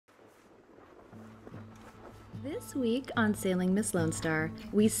This week on Sailing Miss Lone Star,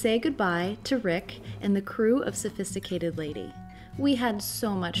 we say goodbye to Rick and the crew of Sophisticated Lady. We had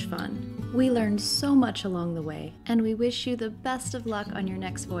so much fun. We learned so much along the way, and we wish you the best of luck on your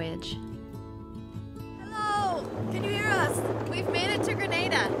next voyage. Hello! Can you hear us? We've made it to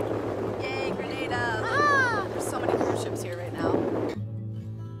Grenada. Yay, Grenada! Ah! There's so many cruise ships here right now. It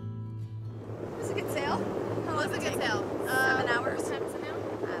was a good sail. How long was a good sail? 7 hours. What time is it now?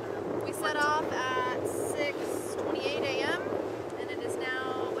 I don't know. We set off at 6:28 a.m. and it is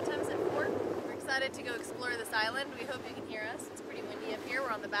now, what time is it? 4? We're excited to go explore this island. We hope you can hear us. It's pretty windy up here. We're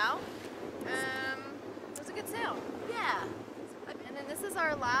on the bow. It was a good sail. Yeah. And then this is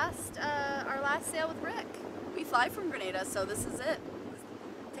our last sail with Rick. We fly from Grenada, so this is it.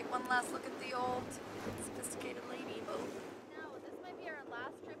 Take one last look at the old Sophisticated Lady boat. No, this might be our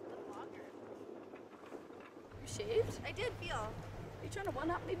last trip with longer. You shaved? I did feel. Are you trying to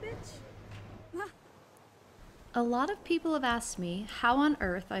one-up me, bitch? A lot of people have asked me how on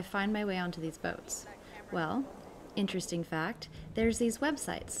earth I find my way onto these boats. Well, interesting fact, there's these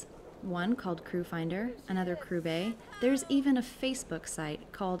websites. One called Crew Finder, another Crew Bay. There's even a Facebook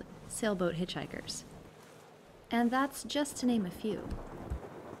site called Sailboat Hitchhikers. And that's just to name a few.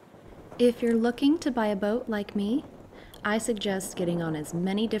 If you're looking to buy a boat like me, I suggest getting on as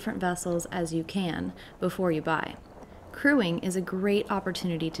many different vessels as you can before you buy. Crewing is a great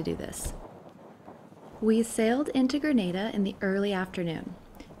opportunity to do this. We sailed into Grenada in the early afternoon,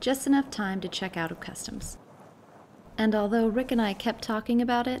 just enough time to check out of customs. And although Rick and I kept talking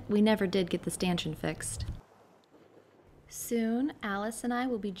about it, we never did get the stanchion fixed. Soon, Alice and I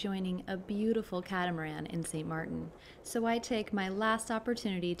will be joining a beautiful catamaran in St. Martin, so I take my last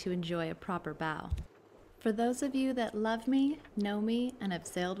opportunity to enjoy a proper bow. For those of you that love me, know me, and have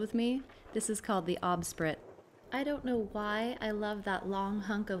sailed with me, this is called the obsprit. I don't know why I love that long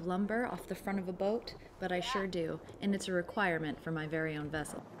hunk of lumber off the front of a boat, but I sure do, and it's a requirement for my very own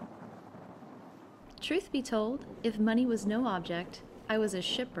vessel. Truth be told, if money was no object, I was a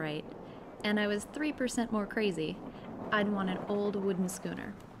shipwright, and I was 3% more crazy, I'd want an old wooden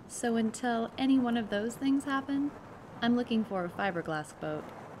schooner. So until any one of those things happen, I'm looking for a fiberglass boat.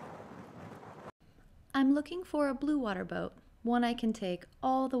 I'm looking for a blue water boat, one I can take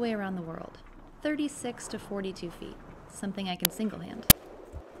all the way around the world, 36 to 42 feet, something I can single-hand.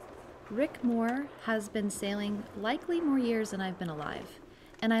 Rick Moore has been sailing likely more years than I've been alive,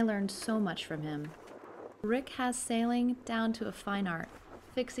 and I learned so much from him. Rick has sailing down to a fine art,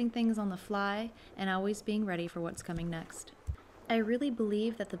 fixing things on the fly and always being ready for what's coming next. I really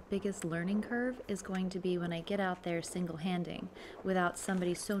believe that the biggest learning curve is going to be when I get out there single-handing without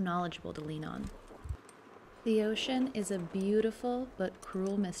somebody so knowledgeable to lean on. The ocean is a beautiful but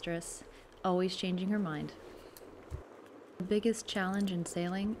cruel mistress, always changing her mind. The biggest challenge in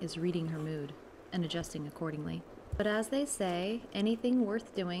sailing is reading her mood and adjusting accordingly. But as they say, anything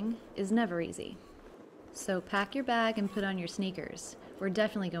worth doing is never easy. So pack your bag and put on your sneakers. We're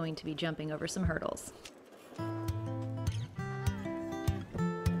definitely going to be jumping over some hurdles.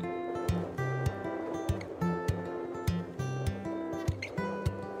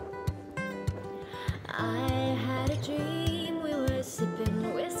 I had a dream, we were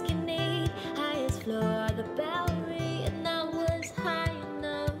sipping whiskey neat, highest floor of the Bowery, and I was high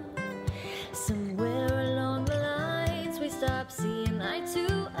enough. Somewhere along the lines, we stopped seeing eye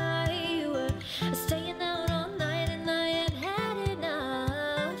to eye. You were staying out all night, and I had had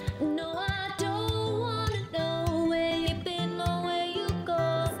enough. No, I don't wanna know where you've been or where you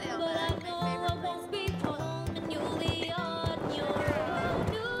go, but I know I won't be home, and you'll be on your own.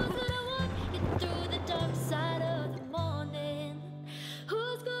 Who's gonna walk you through the dark side of the morning?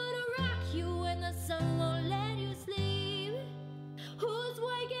 Who's gonna rock you when the sun won't let you sleep? Who's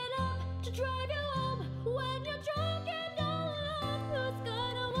waking up to drive you home when you're drunk and alone? Who's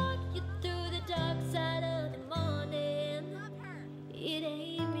gonna walk you through the dark side of the morning? It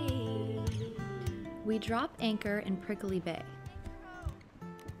ain't me. We drop anchor in Prickly Bay.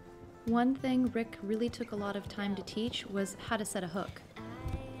 One thing Rick really took a lot of time to teach was how to set a hook.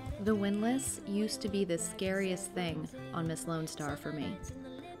 The windlass used to be the scariest thing on Miss Lone Star for me.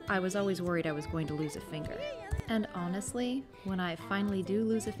 I was always worried I was going to lose a finger. And honestly, when I finally do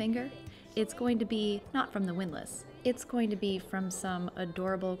lose a finger, it's going to be not from the windlass. It's going to be from some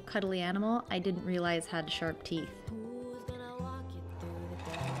adorable, cuddly animal I didn't realize had sharp teeth. Who's gonna walk you through the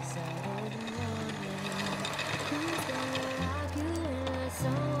dark side of the morning? Who's gonna rock you when the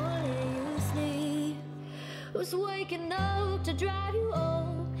sun won't let you sleep? Who's waking up to drive you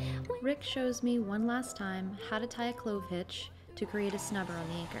home? Rick shows me one last time how to tie a clove hitch to create a snubber on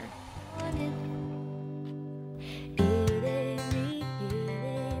the anchor. It ain't me, it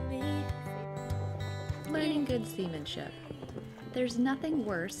ain't me. defining good seamanship. There's nothing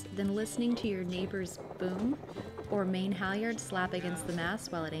worse than listening to your neighbor's boom or main halyard slap against the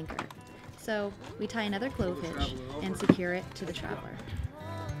mast while at anchor. So we tie another clove hitch and secure it to the traveler.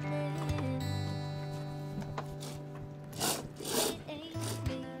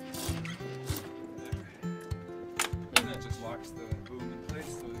 And that just locks the boom in place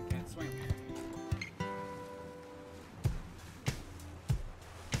so they can't swing.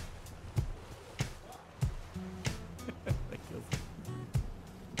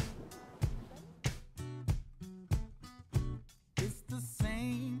 It's the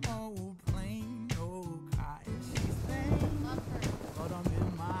same old plain old cottage she's been, but I'm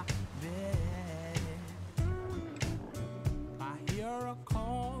in my bed. I hear a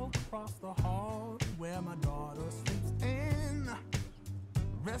call across the hall where my daughter sleeps in.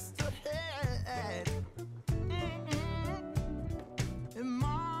 Rest her head. And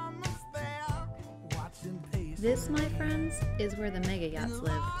mama's there watching patiently. This, my friends, is where the mega yachts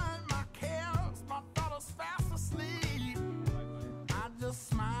live. My cares, my daughter's fast asleep. I just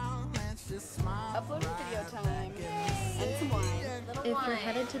smile and she smiles. Uploading video time and some wine. Little If wine. you're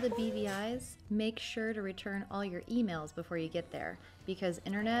headed to the BVIs, make sure to return all your emails before you get there, because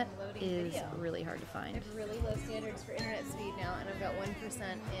internet Loading is video. really hard to find. I have really low standards for internet speed now, and I've got 1%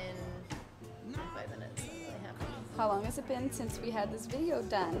 in 5 minutes. I'm really happy. How long has it been since we had this video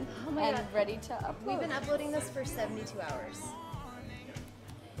done Oh my and God. ready to upload? We've been uploading this for 72 hours.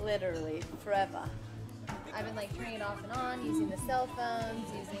 Literally, forever. I've been like turning it off and on, using the cell phones,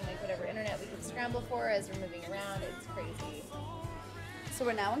 using like whatever internet we can scramble for as we're moving around. It's crazy. So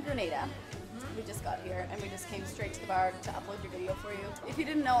we're now in Grenada. We just got here and we just came straight to the bar to upload your video for you. If you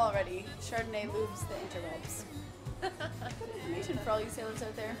didn't know already, Chardonnay lubes the interwebs. Good information for all you sailors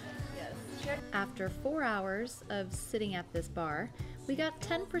out there. Yes. After 4 hours of sitting at this bar, we got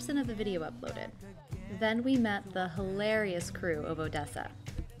 10% of the video uploaded. Then we met the hilarious crew of Odessa.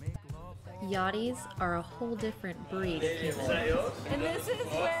 Yachties are a whole different breed of human. And this is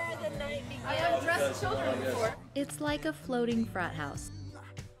where the night began. I have dressed children before. It's like a floating frat house.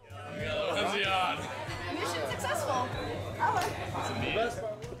 Mission successful.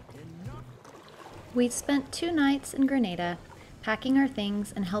 We spent 2 nights in Grenada, packing our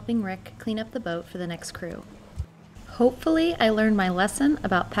things and helping Rick clean up the boat for the next crew. Hopefully, I learned my lesson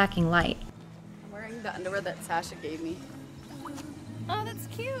about packing light. I'm wearing the underwear that Sasha gave me. Oh, that's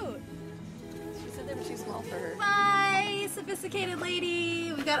cute. She said they were too small for her. Bye, sophisticated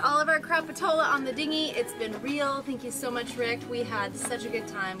lady. We got all of our crapatola on the dinghy. It's been real. Thank you so much, Rick. We had such a good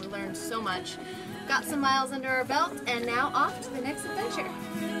time. We learned so much. Got some miles under our belt, and now off to the next adventure.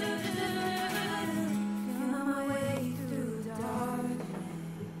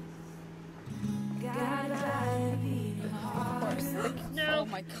 Oh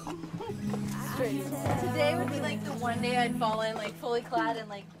my god. Straight. Today would be like the one day I'd fall in, like fully clad in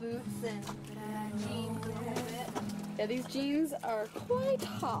like boots and jeans and a bit. Yeah, these jeans are quite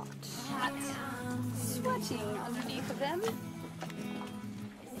hot. Sweating underneath of them.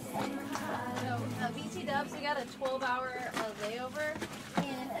 So, BT Dubs, we got a 12-hour layover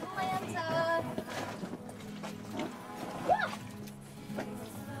in Atlanta.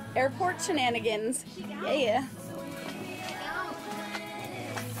 Airport shenanigans. Yeah.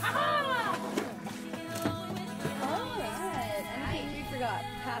 Alright, And we forgot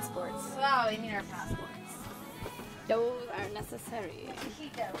passports. wow, we need our passports. Those are necessary.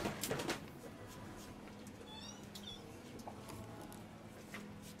 Keto.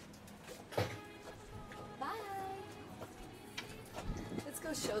 Bye. Let's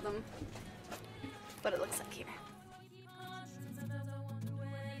go show them what it looks like here.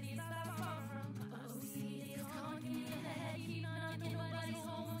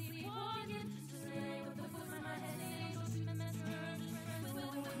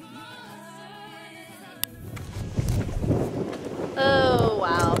 Oh,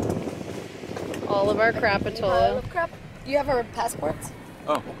 wow. All of our crapatola. Crap. Do you have our passports?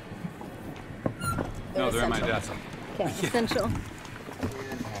 Oh, They're no, they're at my essential. desk. Okay, essential.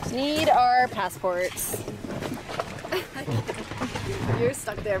 Need our passports. You're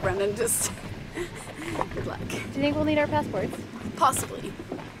stuck there, Brendan. Just good luck. Do you think we'll need our passports? Possibly.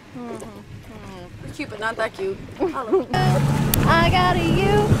 You're cute, but not that cute. I got a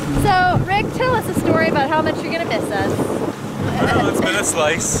you. So, Rick, tell us a story about how much you're gonna miss us. Well, it's been a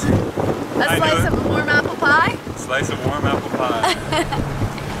slice. A slice of warm apple pie. Slice of warm apple pie.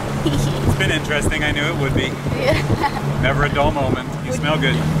 It's been interesting. I knew it would be. Yeah. Never a dull moment. You smell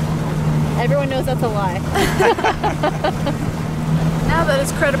good. Everyone knows that's a lie. Now that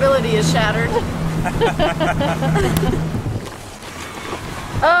his credibility is shattered.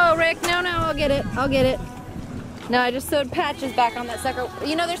 Oh, Rick, no, I'll get it. I'll get it. No, I just sewed patches back on that sucker.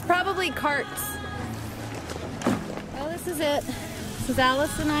 You know, there's probably carts. Oh, this is it. This is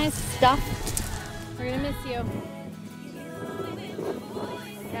Alice and I's stuff. We're gonna miss you.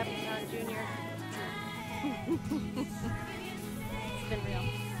 Captain John Jr. It's been real.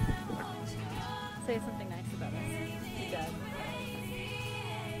 Say something nice about us. He does.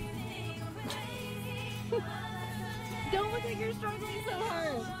 Don't look like you're struggling so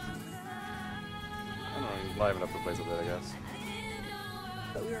hard. I don't know, you liven up the place a bit, I guess.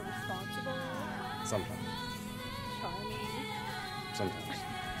 But we were responsible, Sometimes. charming.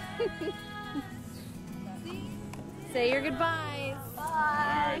 Sometimes. Say your goodbyes.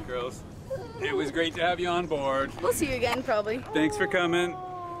 Alright, girls. It was great to have you on board. We'll see you again, probably. Thanks for coming.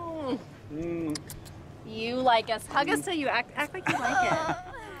 You like us. Hug us till you act like you like it.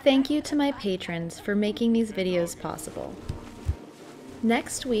 Thank you to my patrons for making these videos possible.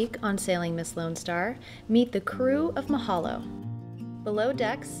 Next week on Sailing Miss Lone Star, meet the crew of Mahalo. Below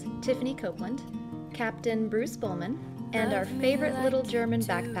decks, Tiffany Copeland, Captain Bruce Bullman, and our favorite little German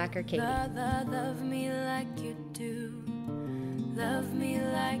backpacker, Katie. Love me like you do. Love me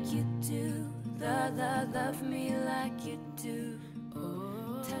like you do. Love me like you do.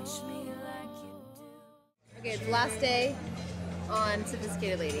 Touch me like you do. Okay, it's last day on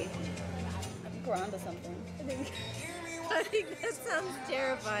Sophisticated Lady. I think we're onto something. I think that sounds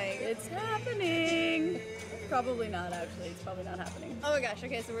terrifying. It's happening. Probably not, actually. It's probably not happening. Oh my gosh,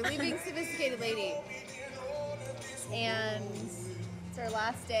 okay, so we're leaving Sophisticated Lady. And it's our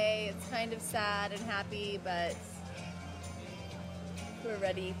last day. It's kind of sad and happy, but We're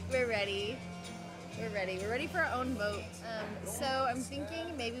ready. we're ready. We're ready. We're ready for our own boat. So I'm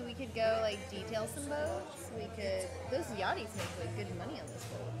thinking maybe we could go like detail some boats. We could, those yachties make like good money on those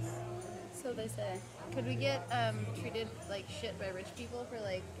boats. So they say. Could we get treated like shit by rich people for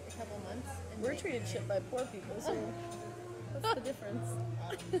like a couple months? And We're treated shit by poor people, so what's the difference?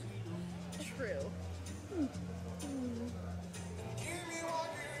 True.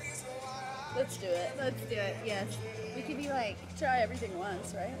 Let's do it. Let's do it. Yes. We could be like, Try everything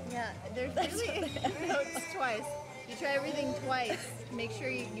once, right? yeah. There's really no, it's twice. You try everything twice. Make sure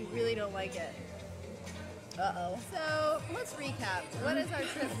you really don't like it. Uh-oh. So let's recap. What is our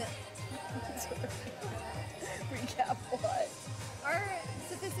trip? Recap what? Our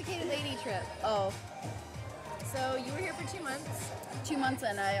Sophisticated Lady trip. Oh, So you were here for 2 months. 2 months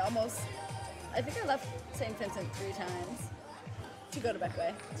and I think I left St. Vincent 3 times to go to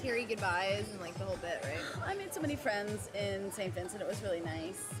Beckway. Teary goodbyes and like the whole bit, right? I made so many friends in St. Vincent. It was really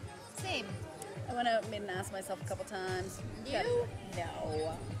nice. Same. I went out and made an ass of myself a couple times. You?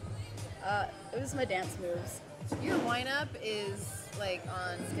 No. It was my dance moves. Your wind up is like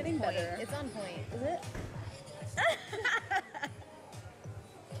on. It's getting point. better. It's on point. Is it?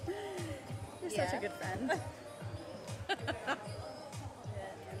 You're such a good friend.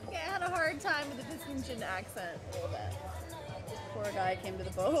 Okay, I had a hard time with the distinction accent a little bit. This poor guy came to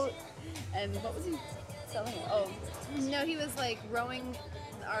the boat, and what was he selling? Oh, No, he was like rowing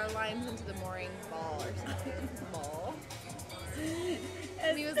our lines into the mooring ball or something. Ball.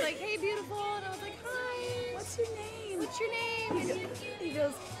 And he was like, "Hey, beautiful," and I was like, "Hi. what's your name? What's your name?" He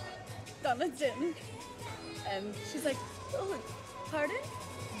goes, Donatan. And she's like, oh, pardon?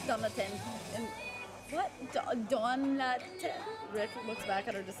 Donatan. And what? Donatan? Rick looks back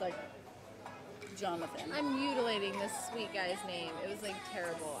at her just like, Jonathan. I'm mutilating this sweet guy's name. It was like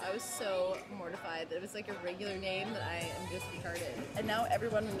terrible. I was so mortified that it was like a regular name that I am just retarded. And now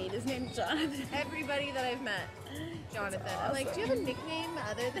everyone we meet is named Jonathan. Everybody that I've met, Jonathan. I'm like, do you have a nickname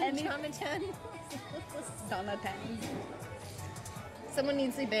other than Jonathan? Jonathan. Someone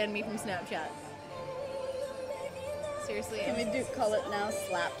needs to ban me from Snapchat. Seriously. Can we call it now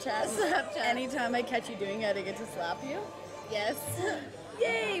Slapchat? Slapchat. Anytime I catch you doing it, I get to slap you. Yes.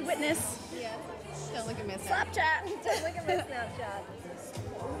 Yay, witness. Yeah. Don't look at my Snapchat. Slapchat. Don't look at my Snapchat.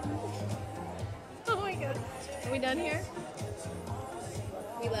 Oh my god. Are we done here?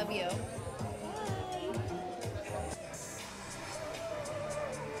 We love you.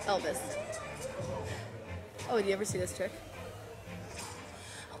 Elvis. Oh, did you ever see this trick?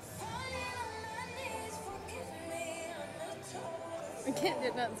 I can't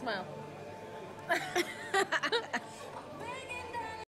do not smile.